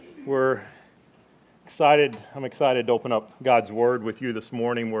We're excited. I'm excited to open up God's Word with you this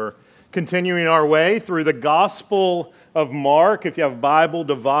morning. We're continuing our way through the Gospel of Mark. If you have a Bible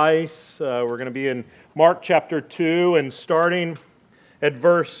device, we're going to be in Mark chapter 2 and starting at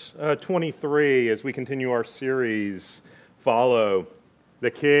verse 23 as we continue our series, Follow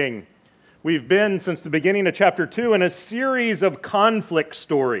the King. We've been, since the beginning of chapter 2, in a series of conflict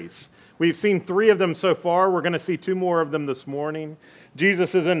stories. We've seen 3 of them so far. We're going to see 2 more of them this morning.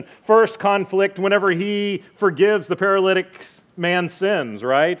 Jesus is in first conflict whenever he forgives the paralytic man's sins,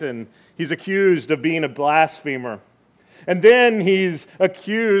 right? And he's accused of being a blasphemer. And then he's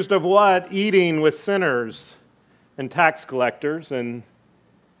accused of what? Eating with sinners and tax collectors. And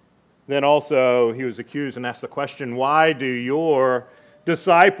then also he was accused and asked the question, why do your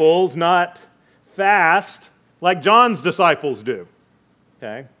disciples not fast like John's disciples do?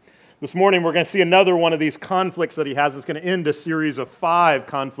 Okay. This morning we're going to see another one of these conflicts that he has. It's going to end a series of 5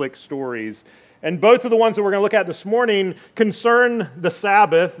 conflict stories. And both of the ones that we're going to look at this morning concern the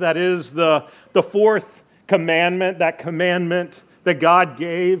Sabbath, that is the 4th commandment, that commandment that God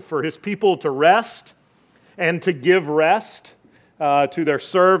gave for his people to rest and to give rest to their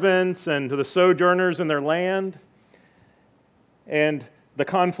servants and to the sojourners in their land. And the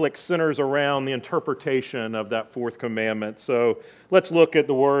conflict centers around the interpretation of that 4th commandment. So let's look at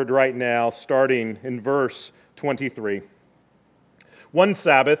the word right now, starting in verse 23. One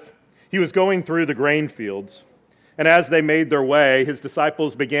Sabbath, he was going through the grain fields, and as they made their way, his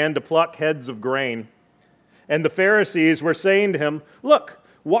disciples began to pluck heads of grain. And the Pharisees were saying to him, "Look,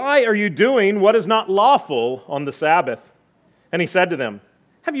 why are you doing what is not lawful on the Sabbath?" And he said to them,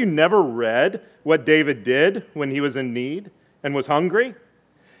 "Have you never read what David did when he was in need and was hungry?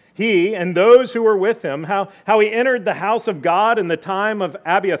 He and those who were with him, how he entered the house of God in the time of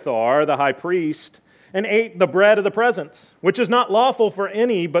Abiathar, the high priest, and ate the bread of the presence, which is not lawful for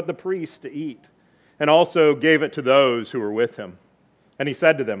any but the priest to eat, and also gave it to those who were with him. And he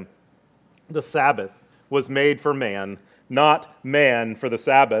said to them, the Sabbath was made for man, not man for the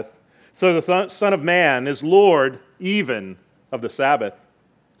Sabbath. So the Son of Man is Lord even of the Sabbath."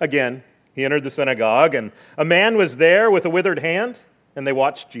 Again, he entered the synagogue, and a man was there with a withered hand, and they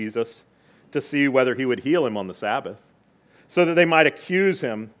watched Jesus to see whether he would heal him on the Sabbath, so that they might accuse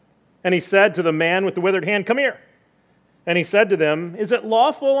him. And he said to the man with the withered hand, "Come here." And he said to them, "Is it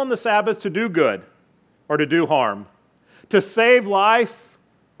lawful on the Sabbath to do good or to do harm, to save life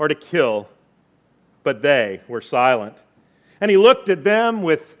or to kill?" But they were silent. And he looked at them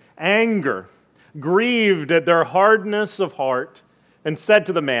with anger, grieved at their hardness of heart, and said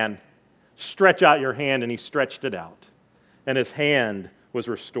to the man, "Stretch out your hand." And he stretched it out, and his hand was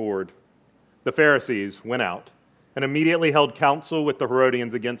restored. The Pharisees went out and immediately held counsel with the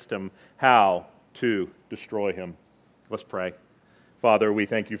Herodians against him, how to destroy him. Let's pray. Father, we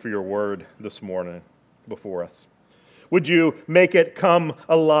thank you for your word this morning before us. Would you make it come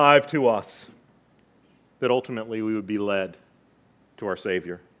alive to us, that ultimately we would be led to our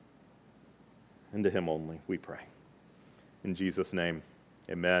Savior, and to him only, we pray. In Jesus' name,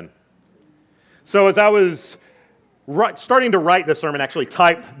 amen. So as I was starting to write this sermon, actually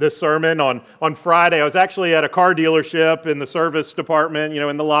type this sermon on Friday, I was actually at a car dealership in the service department,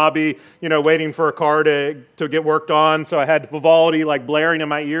 in the lobby, waiting for a car to get worked on. So I had Vivaldi blaring in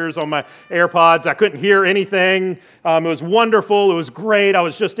my ears on my AirPods. I couldn't hear anything. It was wonderful. It was great. I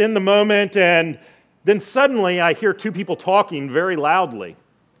was just in the moment. And then suddenly I hear 2 people talking very loudly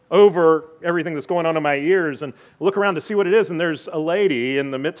over everything that's going on in my ears, and look around to see what it is, and there's a lady in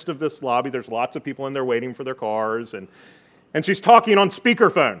the midst of this lobby. There's lots of people in there waiting for their cars, and she's talking on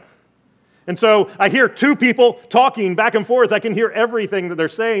speakerphone. And so I hear 2 people talking back and forth. I can hear everything that they're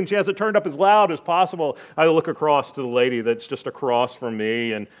saying. She has it turned up as loud as possible. I look across to the lady that's just across from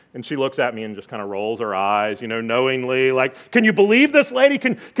me, and she looks at me and just kind of rolls her eyes, knowingly, can you believe this lady?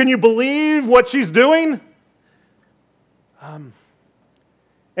 Can you believe what she's doing?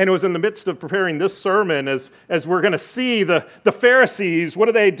 And it was in the midst of preparing this sermon, as we're going to see the Pharisees, what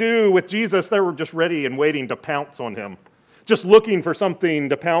do they do with Jesus? They were just ready and waiting to pounce on him, just looking for something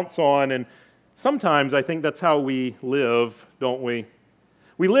to pounce on. And sometimes I think that's how we live, don't we?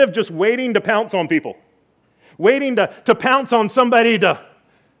 We live just waiting to pounce on people, waiting to pounce on somebody to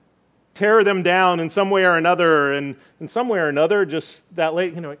tear them down in some way or another. And in some way or another, just that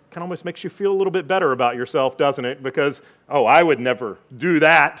late, it kind of almost makes you feel a little bit better about yourself, doesn't it? Because, I would never do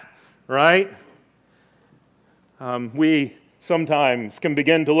that, right? We sometimes can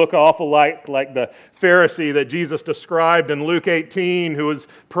begin to look awful like the Pharisee that Jesus described in Luke 18, who was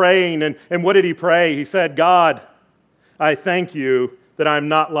praying. And what did he pray? He said, "God, I thank you that I'm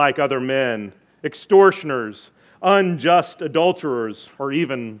not like other men, extortioners, unjust adulterers, or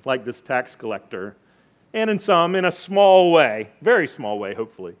even like this tax collector. And in some, in a small way, very small way,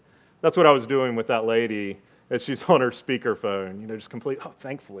 hopefully. That's what I was doing with that lady as she's on her speakerphone.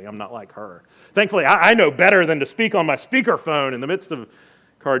 Thankfully, I'm not like her. Thankfully, I know better than to speak on my speakerphone in the midst of a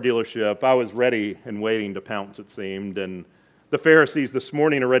car dealership. I was ready and waiting to pounce, it seemed. And the Pharisees this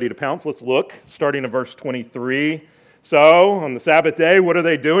morning are ready to pounce. Let's look, starting in verse 23. So, on the Sabbath day, what are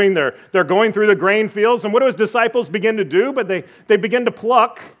they doing? They're going through the grain fields. And what do his disciples begin to do? But they begin to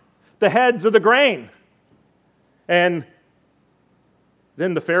pluck the heads of the grain. And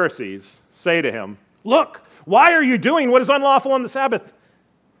then the Pharisees say to him, "Look, why are you doing what is unlawful on the Sabbath?"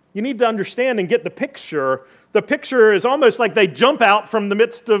 You need to understand and get the picture. The picture is almost like they jump out from the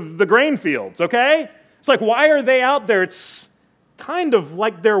midst of the grain fields, okay? It's like, why are they out there? It's kind of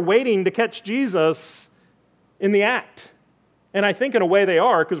like they're waiting to catch Jesus in the act. And I think in a way they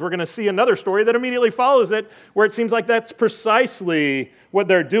are, because we're going to see another story that immediately follows it, where it seems like that's precisely what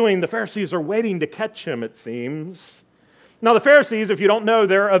they're doing. The Pharisees are waiting to catch him, it seems. Now, the Pharisees, if you don't know,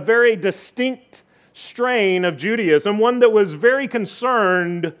 they're a very distinct strain of Judaism, one that was very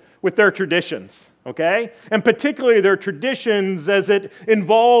concerned with their traditions, okay? And particularly their traditions as it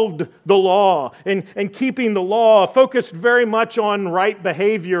involved the law and keeping the law, focused very much on right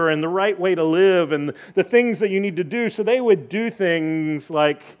behavior and the right way to live and the things that you need to do. So they would do things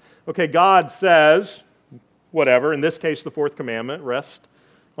like, okay, God says, whatever, in this case, the fourth commandment, rest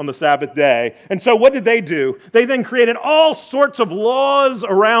on the Sabbath day. And so what did they do? They then created all sorts of laws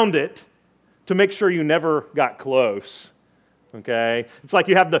around it to make sure you never got close, okay? It's like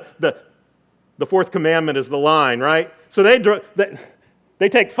you have the fourth commandment is the line, right? So they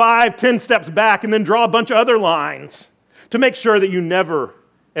take 5, 10 steps back and then draw a bunch of other lines to make sure that you never,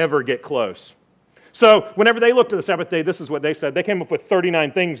 ever get close. So whenever they looked at the Sabbath day, this is what they said. They came up with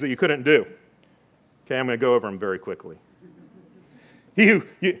 39 things that you couldn't do. Okay, I'm going to go over them very quickly. You're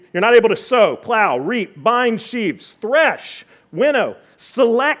not able to sow, plow, reap, bind sheaves, thresh, winnow,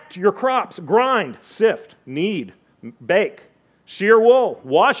 select your crops, grind, sift, knead, bake, shear wool,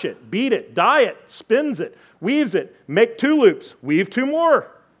 wash it, beat it, dye it, spins it, weaves it, make 2 loops, weave 2 more,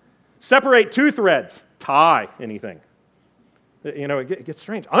 separate 2 threads, tie anything. It gets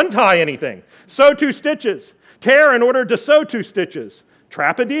strange. Untie anything, sew 2 stitches, tear in order to sew 2 stitches,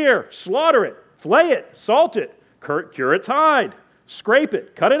 trap a deer, slaughter it, flay it, salt it, cure its hide, scrape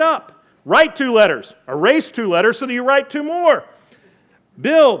it, cut it up, write 2 letters, erase 2 letters so that you write 2 more,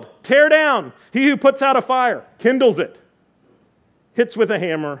 build, tear down, he who puts out a fire, kindles it, hits with a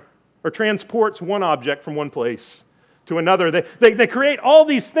hammer, or transports one object from one place to another. They create all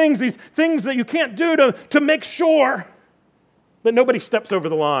these things that you can't do to make sure that nobody steps over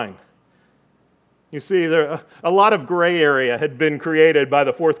the line. You see, a lot of gray area had been created by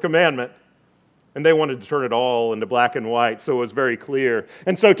the fourth commandment, and they wanted to turn it all into black and white, so it was very clear.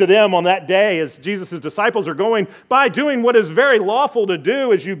 And so to them on that day, as Jesus' disciples are going by doing what is very lawful to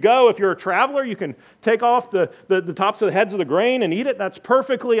do as you go, if you're a traveler, you can take off the tops of the heads of the grain and eat it. That's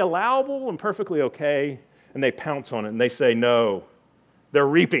perfectly allowable and perfectly okay. And they pounce on it and they say, no, they're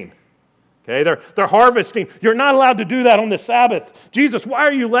reaping. Okay, they're harvesting. You're not allowed to do that on the Sabbath. Jesus, why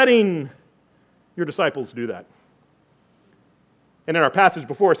are you letting your disciples do that? And in our passage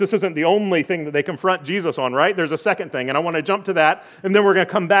before us, this isn't the only thing that they confront Jesus on, right? There's a second thing, and I want to jump to that, and then we're going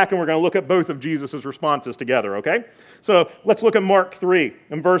to come back and we're going to look at both of Jesus' responses together, okay? So let's look at Mark 3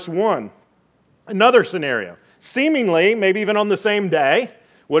 and verse 1. Another scenario. Seemingly, maybe even on the same day,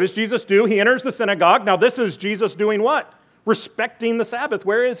 what does Jesus do? He enters the synagogue. Now this is Jesus doing what? Respecting the Sabbath.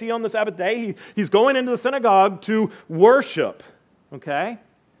 Where is he on the Sabbath day? He's going into the synagogue to worship, okay?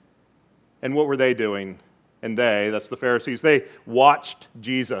 And what were they doing? And that's the Pharisees, they watched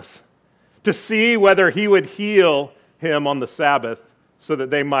Jesus to see whether he would heal him on the Sabbath so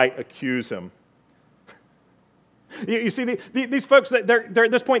that they might accuse him. You see, these folks, they're at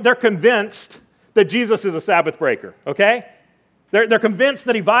this point, they're convinced that Jesus is a Sabbath breaker, okay? They're convinced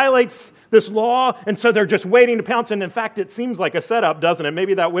that he violates this law, and so they're just waiting to pounce. And in fact, it seems like a setup, doesn't it?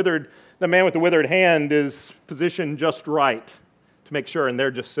 Maybe the man with the withered hand is positioned just right to make sure, and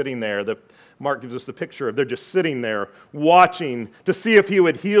they're just sitting there. Mark gives us the picture of they're just sitting there watching to see if he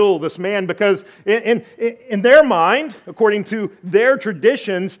would heal this man, because in their mind, according to their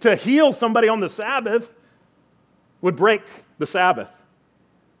traditions, to heal somebody on the Sabbath would break the Sabbath.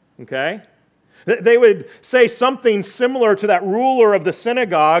 Okay? They would say something similar to that ruler of the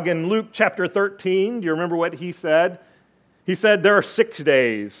synagogue in Luke chapter 13. Do you remember what he said? He said, there are 6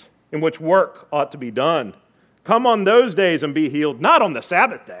 days in which work ought to be done. Come on those days and be healed, not on the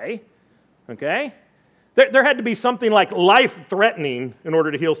Sabbath day. Okay? There had to be something like life-threatening in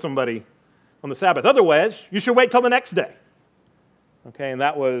order to heal somebody on the Sabbath. Otherwise, you should wait till the next day. Okay, and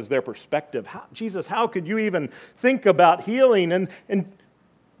that was their perspective. Jesus, how could you even think about healing? And you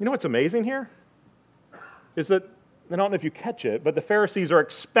know what's amazing here? Is that, I don't know if you catch it, but the Pharisees are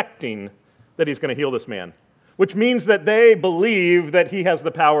expecting that he's going to heal this man, which means that they believe that he has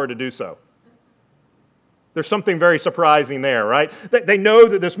the power to do so. There's something very surprising there, right? They know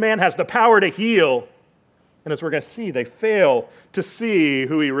that this man has the power to heal, and as we're going to see, they fail to see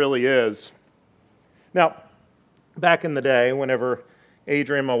who he really is. Now, back in the day, whenever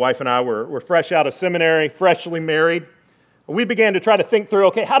Adrian, my wife, and I were fresh out of seminary, freshly married, we began to try to think through,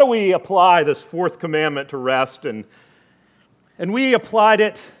 okay, how do we apply this fourth commandment to rest? And we applied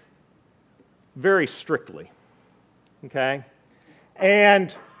it very strictly, okay?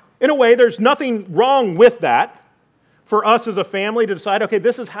 And in a way, there's nothing wrong with that for us as a family to decide, okay,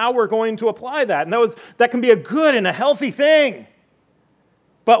 this is how we're going to apply that. And that can be a good and a healthy thing.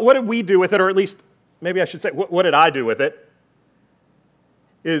 But what did we do with it, or at least, maybe I should say, what did I do with it?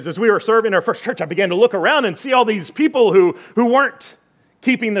 Is as we were serving our first church, I began to look around and see all these people who weren't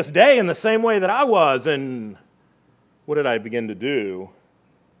keeping this day in the same way that I was. And what did I begin to do?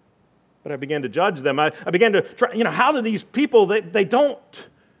 But I began to judge them. I began to try, how do these people, they don't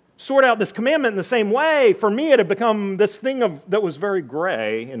sort out this commandment in the same way? For me, it had become this thing that was very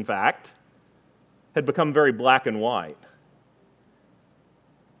gray, in fact, had become very black and white.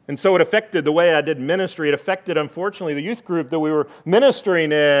 And so it affected the way I did ministry. It affected, unfortunately, the youth group that we were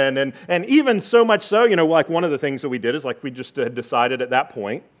ministering in. And even so much so, like one of the things that we did is like we just had decided at that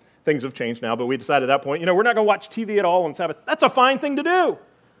point, things have changed now, but we decided at that point, we're not going to watch TV at all on Sabbath. That's a fine thing to do.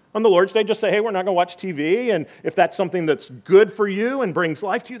 On the Lord's Day, just say, hey, we're not going to watch TV. And if that's something that's good for you and brings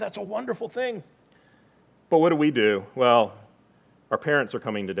life to you, that's a wonderful thing. But what do? Well, our parents are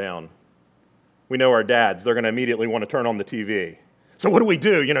coming to town. We know our dads. They're going to immediately want to turn on the TV. So what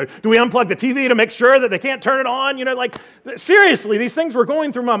do? Do we unplug the TV to make sure that they can't turn it on? Seriously, these things were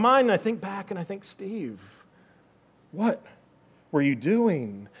going through my mind, and I think back and I think, Steve, what were you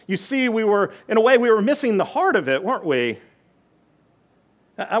doing? You see, we were missing the heart of it, weren't we?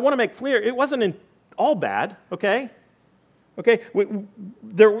 I want to make clear, it wasn't all bad, okay? Okay,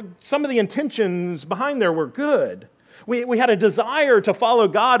 some of the intentions behind there were good. We had a desire to follow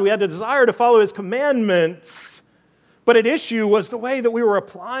God. We had a desire to follow His commandments. But at issue was the way that we were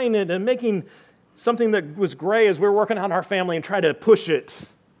applying it and making something that was gray as we were working on our family and trying to push it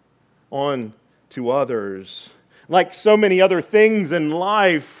on to others. Like so many other things in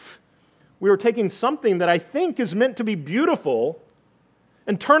life, we were taking something that I think is meant to be beautiful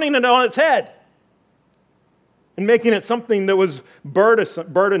and turning it on its head and making it something that was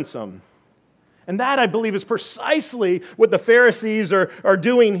burdensome. And that, I believe, is precisely what the Pharisees are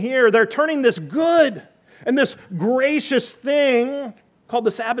doing here. They're turning this good and this gracious thing called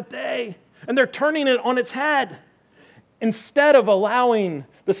the Sabbath day, and they're turning it on its head instead of allowing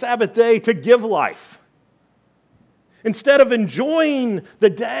the Sabbath day to give life. Instead of enjoying the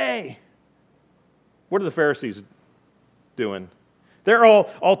day, what are the Pharisees doing? They're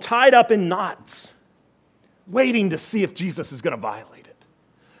all tied up in knots, waiting to see if Jesus is going to violate it,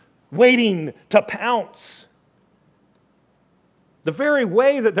 waiting to pounce. The very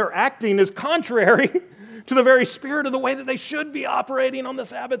way that they're acting is contrary to the very spirit of the way that they should be operating on the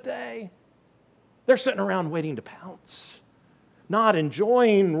Sabbath day. They're sitting around waiting to pounce, not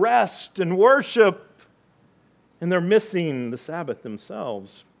enjoying rest and worship, and they're missing the Sabbath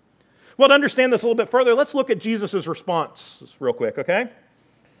themselves. Well, to understand this a little bit further, let's look at Jesus' response real quick, okay?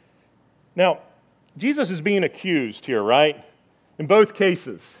 Now, Jesus is being accused here, right? In both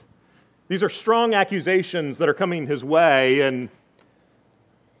cases. These are strong accusations that are coming his way, and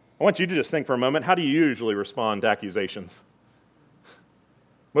I want you to just think for a moment, how do you usually respond to accusations?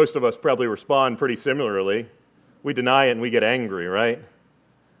 Most of us probably respond pretty similarly. We deny it and we get angry, right?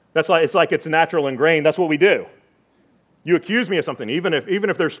 It's like it's natural ingrained. That's what we do. You accuse me of something, even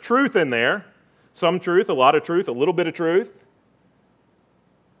if there's truth in there, some truth, a lot of truth, a little bit of truth,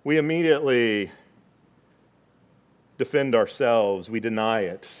 we immediately defend ourselves. We deny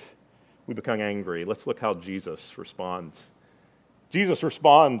it. We become angry. Let's look how Jesus responds. Jesus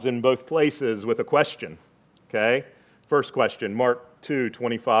responds in both places with a question, okay? First question, Mark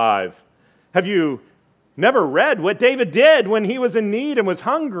 2:25. Have you never read what David did when he was in need and was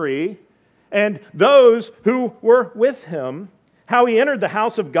hungry, and those who were with him, how he entered the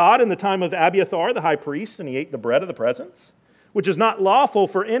house of God in the time of Abiathar, the high priest, and he ate the bread of the presence, which is not lawful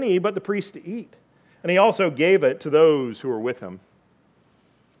for any but the priest to eat. And he also gave it to those who were with him.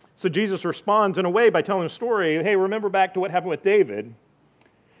 So Jesus responds in a way by telling a story. Hey, remember back to what happened with David.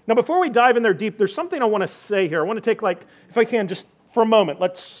 Now, before we dive in there deep, there's something I want to say here. I want to take, if I can, just for a moment,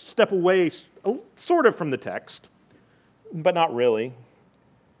 let's step away sort of from the text, but not really.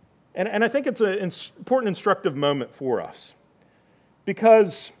 And I think it's an important instructive moment for us.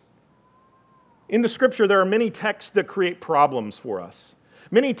 Because in the Scripture, there are many texts that create problems for us.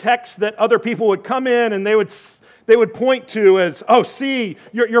 Many texts that other people would come in and they would point to as, oh, see,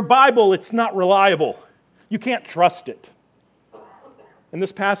 your Bible, it's not reliable. You can't trust it. And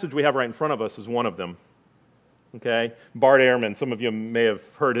this passage we have right in front of us is one of them. Okay? Bart Ehrman, some of you may have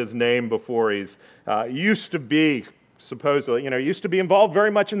heard his name before. He's used to be involved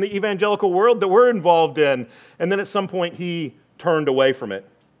very much in the evangelical world that we're involved in. And then at some point he turned away from it.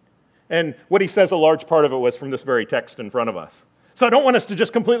 And what he says, a large part of it was from this very text in front of us. So I don't want us to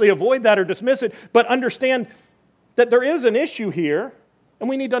just completely avoid that or dismiss it, but understand that there is an issue here, and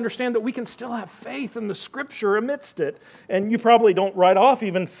we need to understand that we can still have faith in the Scripture amidst it. And you probably don't right off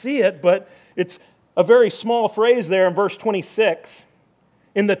even see it, but it's a very small phrase there in verse 26,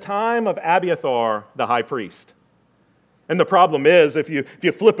 in the time of Abiathar the high priest. And the problem is, if you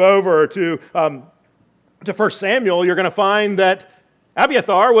flip over to 1 Samuel, you're going to find that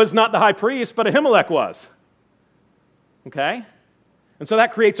Abiathar was not the high priest, but Ahimelech was. Okay? And so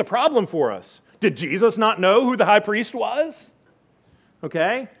that creates a problem for us. Did Jesus not know who the high priest was?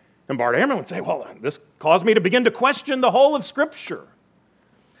 Okay? And Bart Ehrman would say, well, this caused me to begin to question the whole of Scripture.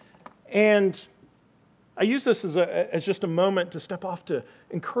 And I use this as just a moment to step off to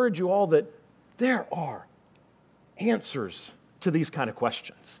encourage you all that there are answers to these kind of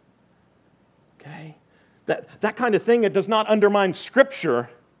questions. Okay? That kind of thing, it does not undermine Scripture.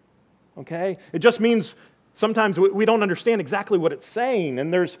 Okay? It just means sometimes we don't understand exactly what it's saying.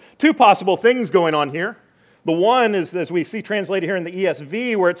 And there's two possible things going on here. The one is, as we see translated here in the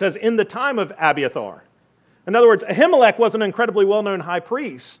ESV, where it says, in the time of Abiathar. In other words, Ahimelech was an incredibly well-known high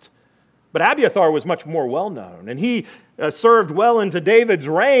priest, but Abiathar was much more well-known. And he served well into David's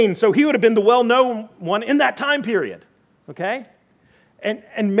reign, so he would have been the well-known one in that time period. Okay?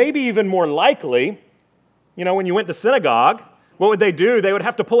 And maybe even more likely, when you went to synagogue, what would they do? They would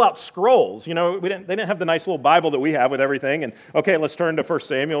have to pull out scrolls. They didn't have the nice little Bible that we have with everything. And, okay, let's turn to 1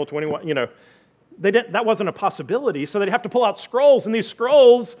 Samuel 21. That wasn't a possibility, so they'd have to pull out scrolls, and these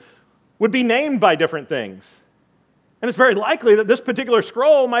scrolls would be named by different things. And it's very likely that this particular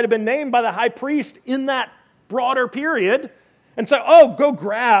scroll might have been named by the high priest in that broader period. And so, go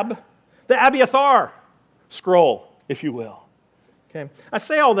grab the Abiathar scroll, if you will. Okay? I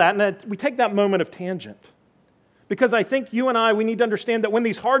say all that, and we take that moment of tangent. Because I think you and I, we need to understand that when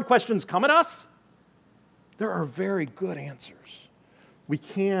these hard questions come at us, there are very good answers. We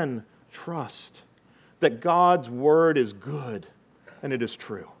can trust that God's Word is good and it is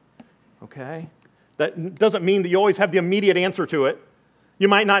true. Okay? That doesn't mean that you always have the immediate answer to it. You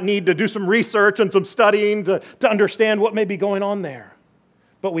might not need to do some research and some studying to understand what may be going on there.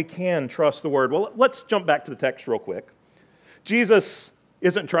 But we can trust the Word. Well, let's jump back to the text real quick. Jesus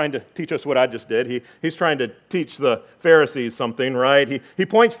isn't trying to teach us what I just did. He's trying to teach the Pharisees something, right? He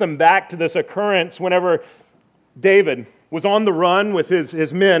points them back to this occurrence whenever David was on the run with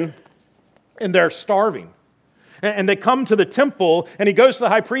his men, and they're starving. And they come to the temple, and he goes to the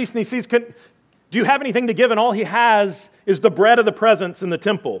high priest, and he sees, do you have anything to give? And all he has is the bread of the presence in the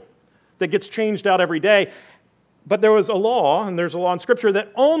temple that gets changed out every day. But there was a law, and there's a law in Scripture,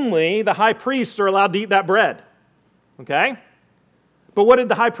 that only the high priests are allowed to eat that bread. Okay? But what did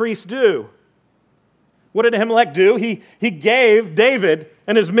the high priest do? What did Ahimelech do? He gave David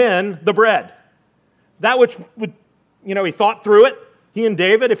and his men the bread. That which would, he thought through it. He and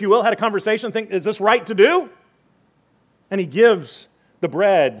David, if you will, had a conversation, think, is this right to do? And he gives the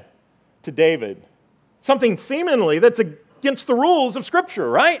bread to David. Something seemingly that's against the rules of Scripture,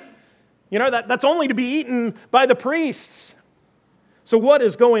 right? That's only to be eaten by the priests. So what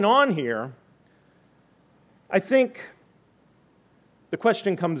is going on here? I think the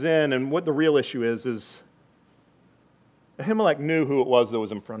question comes in, and what the real issue is Ahimelech knew who it was that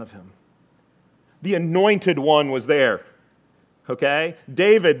was in front of him. The anointed one was there. Okay?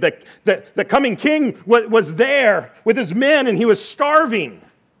 David, the coming king, was there with his men, and he was starving,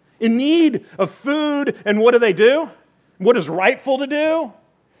 in need of food. And what do? What is rightful to do?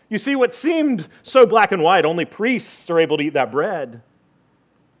 You see, what seemed so black and white, only priests are able to eat that bread,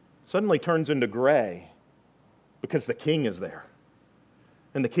 suddenly turns into gray because the king is there.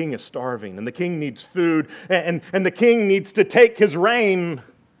 And the king is starving, and the king needs food, and the king needs to take his reign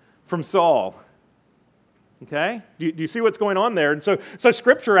from Saul. Okay? Do you see what's going on there? And so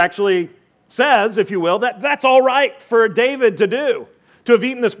Scripture actually says, if you will, that that's all right for David to do, to have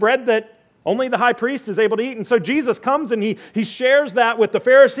eaten this bread that only the high priest is able to eat. And so Jesus comes and he shares that with the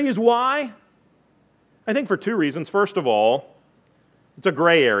Pharisees. Why? I think for two reasons. First of all, It's a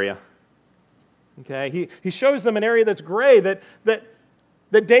gray area. Okay? He shows them an area that's gray, that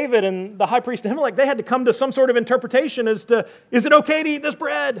David and the high priest Ahimelech, they had to come to some sort of interpretation as to, is it okay to eat this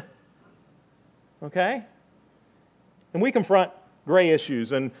bread? Okay? And we confront gray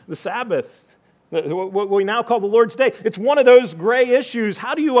issues, and the Sabbath, what we now call the Lord's Day, it's one of those gray issues.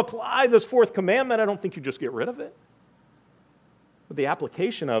 How do you apply this fourth commandment? I don't think you just get rid of it. But the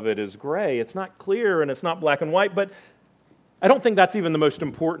application of it is gray. It's not clear and it's not black and white, but I don't think that's even the most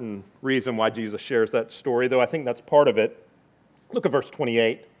important reason why Jesus shares that story, though I think that's part of it. Look at verse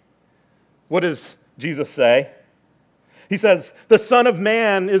 28. What does Jesus say? He says, the Son of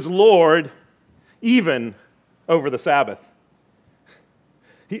Man is Lord even over the Sabbath.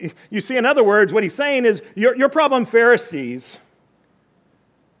 You see, in other words, what he's saying is, your problem, Pharisees,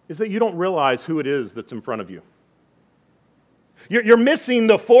 is that you don't realize who it is that's in front of you. You're missing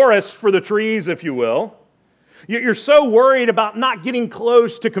the forest for the trees, if you will. You're so worried about not getting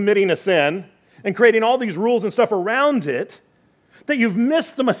close to committing a sin and creating all these rules and stuff around it that you've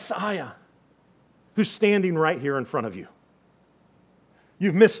missed the Messiah who's standing right here in front of you.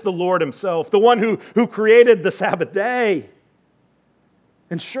 You've missed the Lord himself, the one who created the Sabbath day.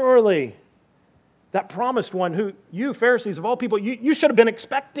 And surely that promised one who you, Pharisees of all people, you should have been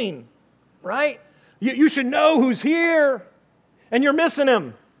expecting, right? You should know who's here, and you're missing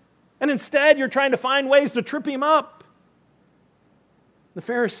him. And instead, you're trying to find ways to trip him up. The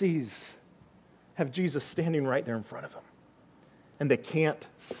Pharisees have Jesus standing right there in front of them, and they can't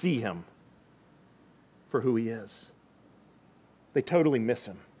see him for who he is. They totally miss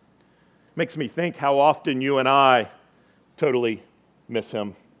him. Makes me think how often you and I totally miss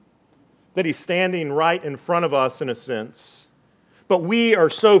him. That he's standing right in front of us in a sense. But we are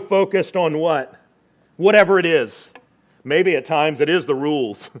so focused on what? Whatever it is. Maybe at times it is the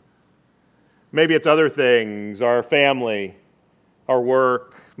rules. Maybe it's other things, our family, our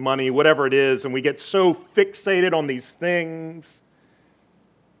work, money, whatever it is, and we get so fixated on these things,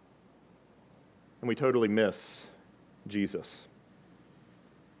 and we totally miss Jesus.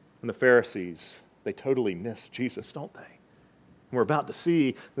 And the Pharisees, they totally miss Jesus, don't they? And we're about to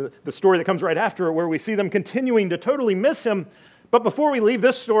see the story that comes right after it, where we see them continuing to totally miss him. But before we leave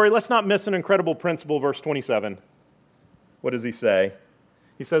this story, let's not miss an incredible principle, verse 27. What does he say?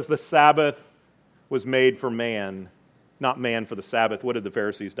 He says, the Sabbath was made for man, not man for the Sabbath. What had the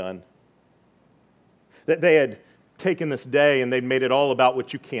Pharisees done? That they had taken this day and they'd made it all about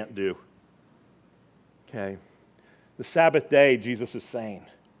what you can't do. Okay. The Sabbath day, Jesus is saying,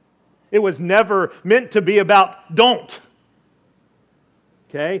 it was never meant to be about don't.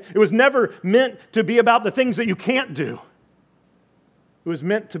 Okay? It was never meant to be about the things that you can't do. It was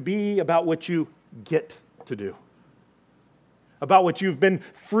meant to be about what you get to do. About what you've been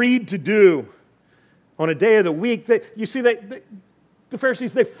freed to do on a day of the week. You see, the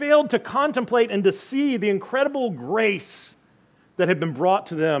Pharisees, they failed to contemplate and to see the incredible grace that had been brought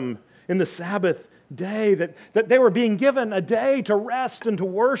to them in the Sabbath day, that they were being given a day to rest and to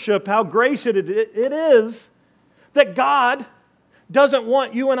worship. How gracious it is that God doesn't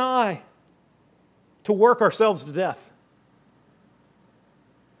want you and I to work ourselves to death.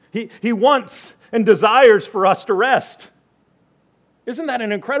 He wants and desires for us to rest. Isn't that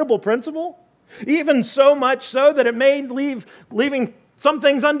an incredible principle? Even so much so that it may leaving some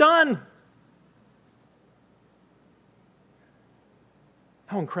things undone.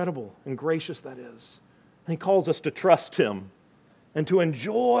 How incredible and gracious that is. And he calls us to trust him and to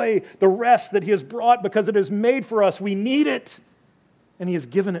enjoy the rest that he has brought because it is made for us. We need it, and he has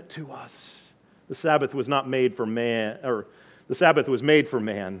given it to us. The Sabbath was not made for man, or the Sabbath was made for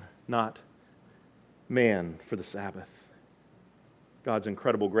man, not man for the Sabbath. God's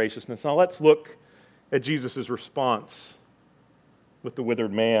incredible graciousness. Now let's look at Jesus' response with the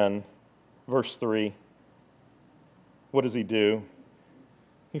withered man. Verse 3. What does he do?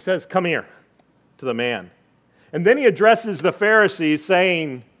 He says, come here, to the man. And then he addresses the Pharisees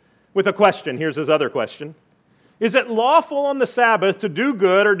saying, with a question. Here's his other question. Is it lawful on the Sabbath to do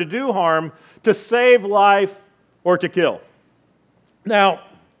good or to do harm, to save life or to kill? Now,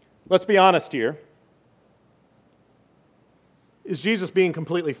 let's be honest here. Is Jesus being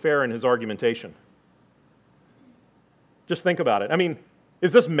completely fair in his argumentation? Just think about it. I mean,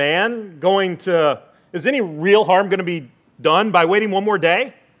 is this man is any real harm going to be done by waiting one more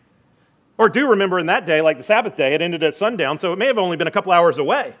day? Or do remember in that day, like the Sabbath day, it ended at sundown, so it may have only been a couple hours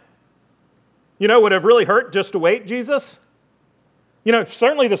away. You know, would it have really hurt just to wait, Jesus? You know,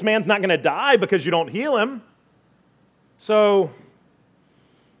 certainly this man's not going to die because you don't heal him. So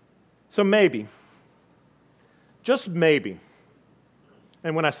maybe, just maybe,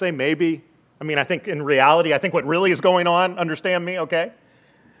 and when I say maybe, I mean, I think in reality, I think what really is going on, understand me, okay?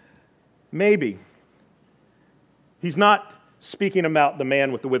 Maybe he's not speaking about the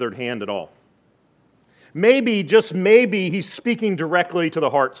man with the withered hand at all. Maybe, just maybe, he's speaking directly to the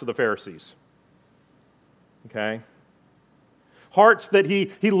hearts of the Pharisees. Okay? Hearts that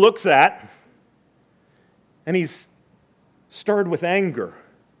he looks at, and he's stirred with anger.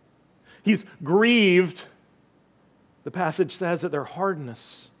 He's grieved, the passage says, at their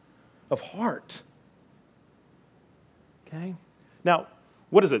hardness of heart. Okay? Now,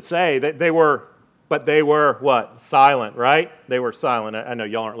 what does it say? They were what? Silent, right? They were silent. I know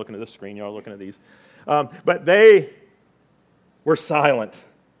y'all aren't looking at this screen. Y'all are looking at these. But they were silent.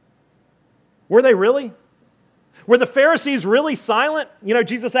 Were they really? Were the Pharisees really silent? You know,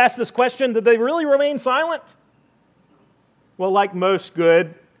 Jesus asked this question, did they really remain silent? Well, like most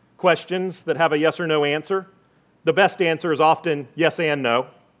good questions that have a yes or no answer, the best answer is often yes and no.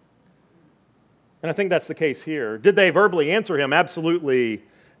 And I think that's the case here. Did they verbally answer him? Absolutely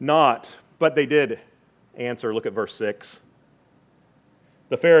not. But they did answer. Look at verse 6.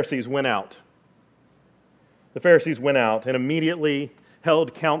 The Pharisees went out. The Pharisees went out and immediately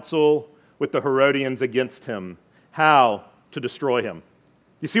held counsel with the Herodians against him. How to destroy him.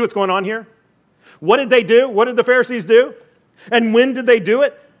 You see what's going on here? What did they do? What did the Pharisees do? And when did they do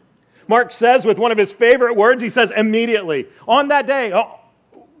it? Mark says with one of his favorite words, he says immediately. On that day,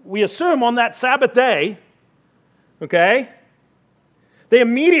 we assume on that Sabbath day, okay, they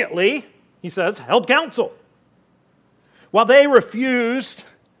immediately, he says, held counsel. While they refused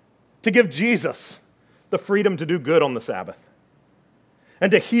to give Jesus the freedom to do good on the Sabbath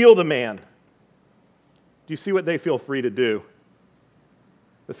and to heal the man. Do you see what they feel free to do?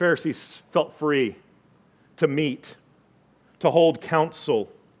 The Pharisees felt free to meet, to hold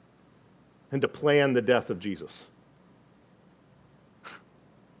counsel, and to plan the death of Jesus.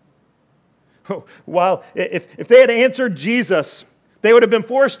 While if they had answered Jesus, they would have been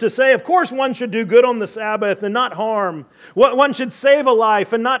forced to say, of course one should do good on the Sabbath and not harm. One should save a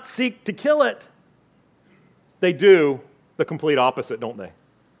life and not seek to kill it. They do the complete opposite, don't they?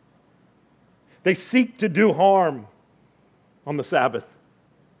 They seek to do harm on the Sabbath.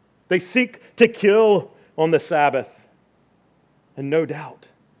 They seek to kill on the Sabbath. And no doubt,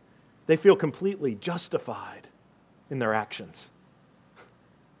 they feel completely justified in their actions.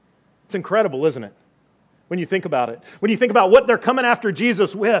 It's incredible, isn't it? When you think about it. When you think about what they're coming after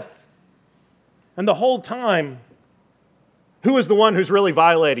Jesus with. And the whole time, who is the one who's really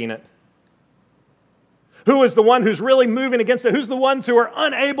violating it? Who is the one who's really moving against it? Who's the ones who are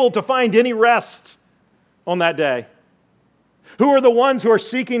unable to find any rest on that day? Who are the ones who are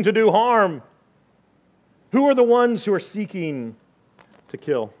seeking to do harm? Who are the ones who are seeking to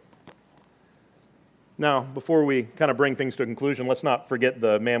kill? Now, before we kind of bring things to a conclusion, let's not forget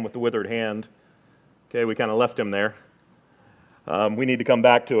the man with the withered hand. Okay, we kind of left him there. We need to come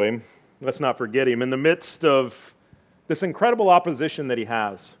back to him. Let's not forget him. In the midst of this incredible opposition that he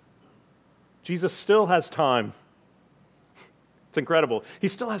has, Jesus still has time. It's incredible. He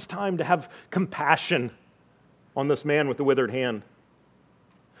still has time to have compassion on this man with the withered hand.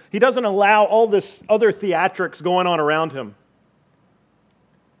 He doesn't allow all this other theatrics going on around him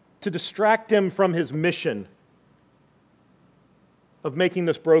to distract him from his mission of making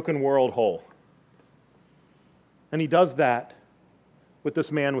this broken world whole. And he does that with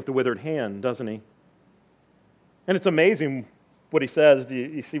this man with the withered hand, doesn't he? And it's amazing what he says. Do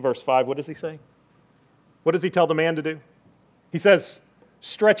you see verse 5? What does he say? What does he tell the man to do? He says,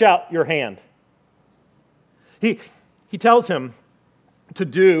 stretch out your hand. He tells him to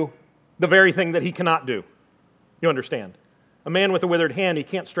do the very thing that he cannot do. You understand? A man with a withered hand, he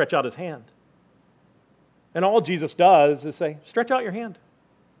can't stretch out his hand. And all Jesus does is say, stretch out your hand.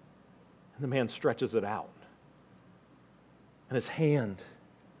 And the man stretches it out. And his hand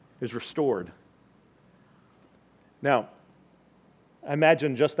is restored. Now, I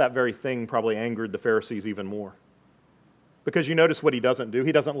imagine just that very thing probably angered the Pharisees even more. Because you notice what he doesn't do.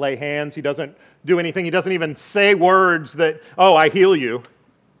 He doesn't lay hands. He doesn't do anything. He doesn't even say words that, oh, I heal you.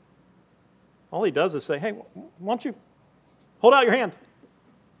 All he does is say, hey, why don't you hold out your hand?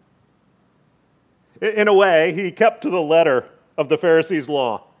 In a way, he kept to the letter of the Pharisees'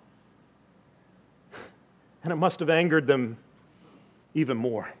 law. And it must have angered them even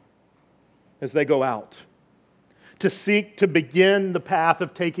more as they go out to seek to begin the path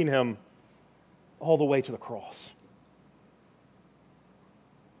of taking him all the way to the cross.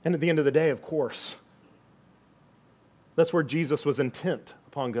 And at the end of the day, of course, that's where Jesus was intent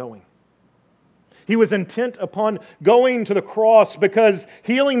upon going. He was intent upon going to the cross because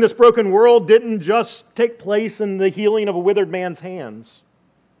healing this broken world didn't just take place in the healing of a withered man's hands.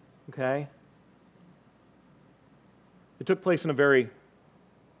 Okay? It took place in a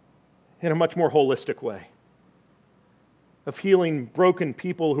much more holistic way of healing broken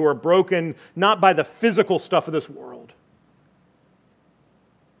people who are broken not by the physical stuff of this world,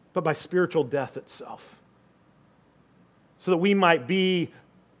 but by spiritual death itself, so that we might be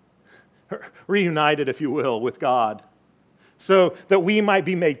reunited, if you will, with God, so that we might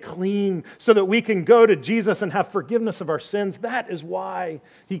be made clean, so that we can go to Jesus and have forgiveness of our sins. That is why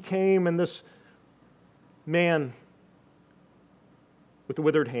He came, and this man with the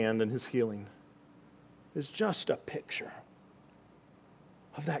withered hand and his healing is just a picture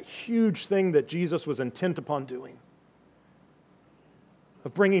of that huge thing that Jesus was intent upon doing,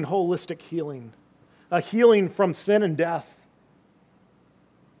 of bringing holistic healing, a healing from sin and death.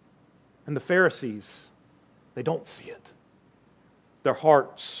 And the Pharisees, they don't see it. Their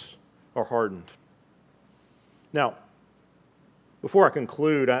hearts are hardened. Now, before I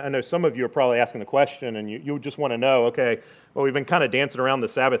conclude, I know some of you are probably asking the question, and you just want to know, okay, well, we've been kind of dancing around the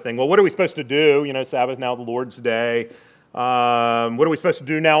Sabbath thing. Well, what are we supposed to do? Sabbath, now the Lord's Day. What are we supposed to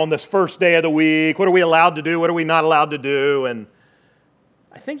do now on this first day of the week? What are we allowed to do? What are we not allowed to do? And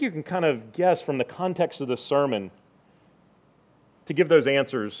I think you can kind of guess from the context of this sermon, to give those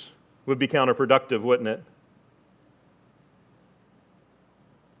answers would be counterproductive, wouldn't it?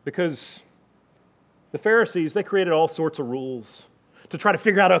 Because the Pharisees, they created all sorts of rules to try to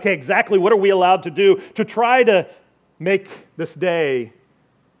figure out, okay, exactly what are we allowed to do, to try to make this day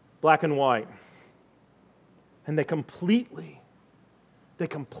black and white. And they completely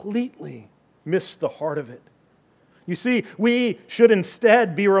missed the heart of it. You see, we should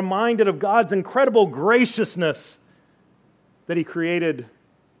instead be reminded of God's incredible graciousness that He created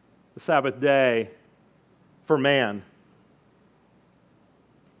the Sabbath day for man,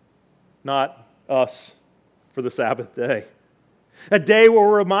 not us for the Sabbath day. A day where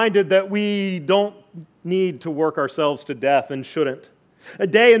we're reminded that we don't need to work ourselves to death and shouldn't. A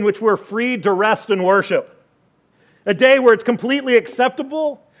day in which we're free to rest and worship. A day where it's completely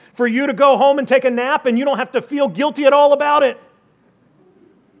acceptable for you to go home and take a nap and you don't have to feel guilty at all about it.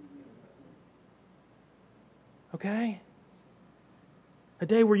 Okay? A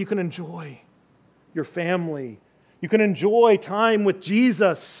day where you can enjoy your family. You can enjoy time with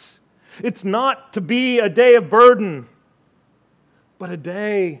Jesus. It's not to be a day of burden, but a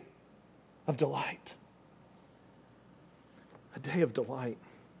day of delight. A day of delight.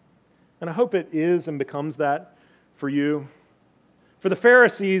 And I hope it is and becomes that for you. For the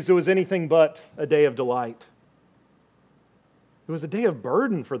Pharisees, it was anything but a day of delight. It was a day of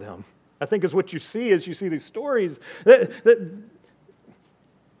burden for them, I think, is what you see as you see these stories. They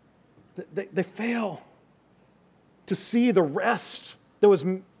fail to see the rest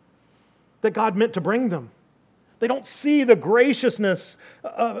that God meant to bring them. They don't see the graciousness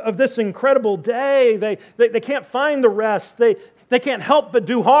of this incredible day. They can't find the rest. They can't help but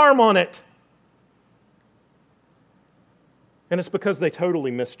do harm on it. And it's because they totally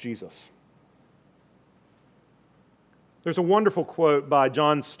miss Jesus. There's a wonderful quote by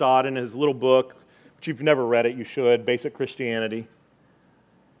John Stott in his little book, which you've never read it, you should, Basic Christianity.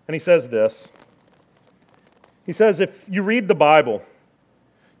 And he says this. He says, if you read the Bible,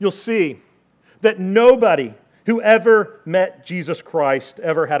 you'll see that nobody who ever met Jesus Christ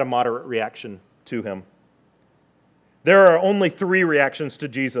ever had a moderate reaction to Him. There are only 3 reactions to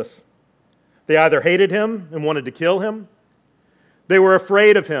Jesus. They either hated Him and wanted to kill Him, they were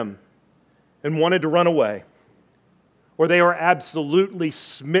afraid of Him and wanted to run away, or they were absolutely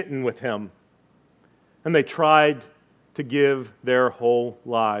smitten with Him and they tried to give their whole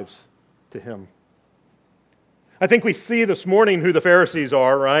lives to Him. I think we see this morning who the Pharisees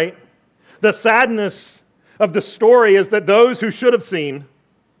are, right? The sadness of the story is that those who should have seen,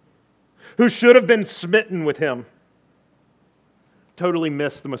 who should have been smitten with Him, totally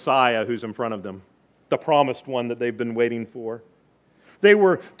missed the Messiah who's in front of them, the promised one that they've been waiting for. They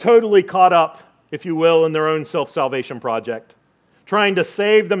were totally caught up, if you will, in their own self-salvation project, trying to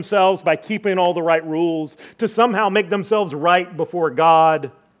save themselves by keeping all the right rules, to somehow make themselves right before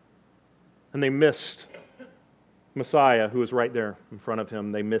God. And they missed Messiah who was right there in front of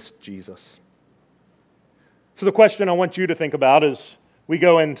them. They missed Jesus. So the question I want you to think about as we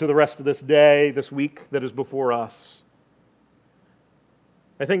go into the rest of this day, this week that is before us,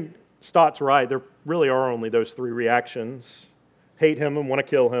 I think Stott's right. There really are only those 3 reactions. Hate Him and want to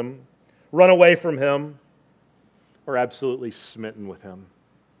kill Him, run away from Him, or absolutely smitten with Him,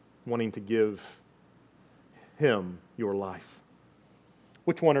 wanting to give Him your life.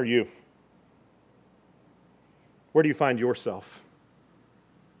 Which one are you? Where do you find yourself?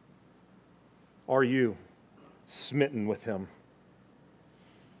 Are you smitten with Him,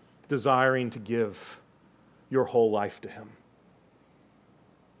 desiring to give your whole life to Him.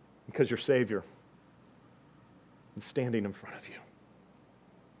 Because your Savior is standing in front of you.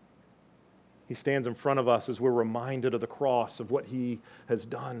 He stands in front of us as we're reminded of the cross, of what He has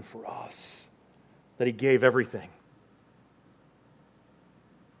done for us, that He gave everything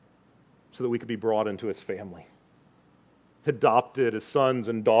so that we could be brought into His family, adopted as sons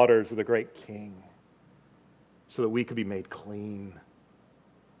and daughters of the great King, so that we could be made clean.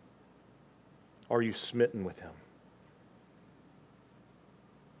 Are you smitten with Him?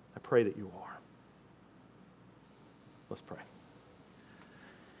 I pray that you are. Let's pray.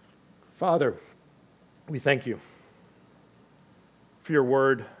 Father, we thank you for your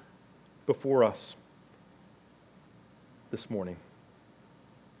word before us this morning.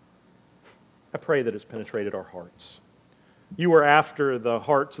 I pray that it's penetrated our hearts. You were after the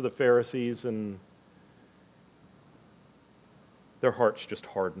hearts of the Pharisees, and their hearts just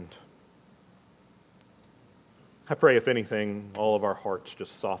hardened. I pray, if anything, all of our hearts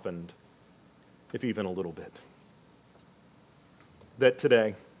just softened, if even a little bit. That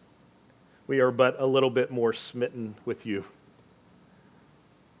today, we are but a little bit more smitten with you.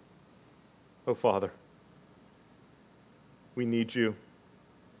 Oh, Father, we need you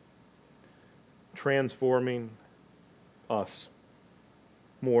transforming us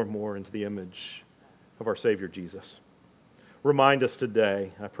more and more into the image of our Savior Jesus. Remind us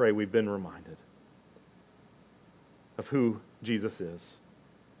today, I pray we've been reminded, of who Jesus is,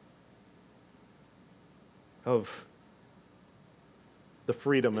 of the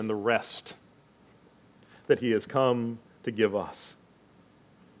freedom and the rest that He has come to give us.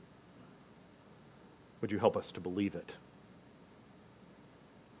 Would you help us to believe it?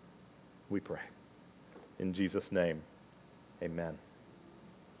 We pray. In Jesus' name, amen.